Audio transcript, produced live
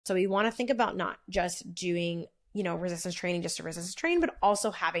So we want to think about not just doing, resistance training just to resistance train, but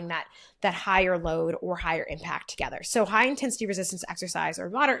also having that higher load or higher impact together. So high intensity resistance exercise or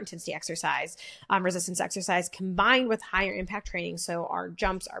moderate intensity exercise, resistance exercise combined with higher impact training. So our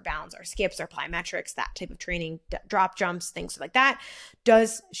jumps, our bounds, our skips, our plyometrics, that type of training, drop jumps, things like that,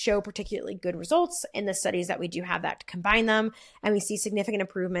 does show particularly good results in the studies that we do have that to combine them. And we see significant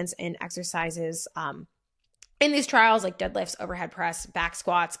improvements in exercises, in these trials, like deadlifts, overhead press, back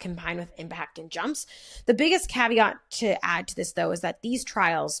squats, combined with impact and jumps. The biggest caveat to add to this, though, is that these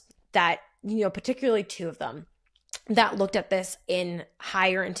trials that, particularly two of them that looked at this in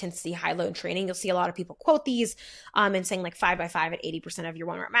higher intensity, high load training, you'll see a lot of people quote these and saying like 5x5 at 80% of your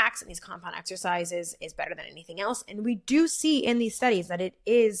 1 rep max and these compound exercises is better than anything else. And we do see in these studies that it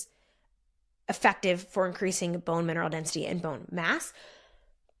is effective for increasing bone mineral density and bone mass.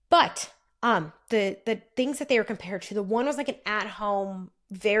 But the things that they were compared to, the one was like an at-home,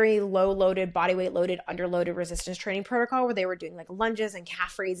 very low loaded, body weight loaded, underloaded resistance training protocol where they were doing like lunges and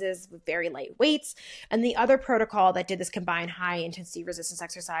calf raises with very light weights. And the other protocol that did this combined high intensity resistance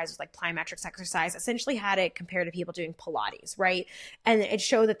exercise was like plyometrics exercise, essentially had it compared to people doing Pilates, right? And it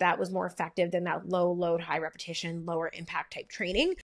showed that that was more effective than that low load, high repetition, lower impact type training.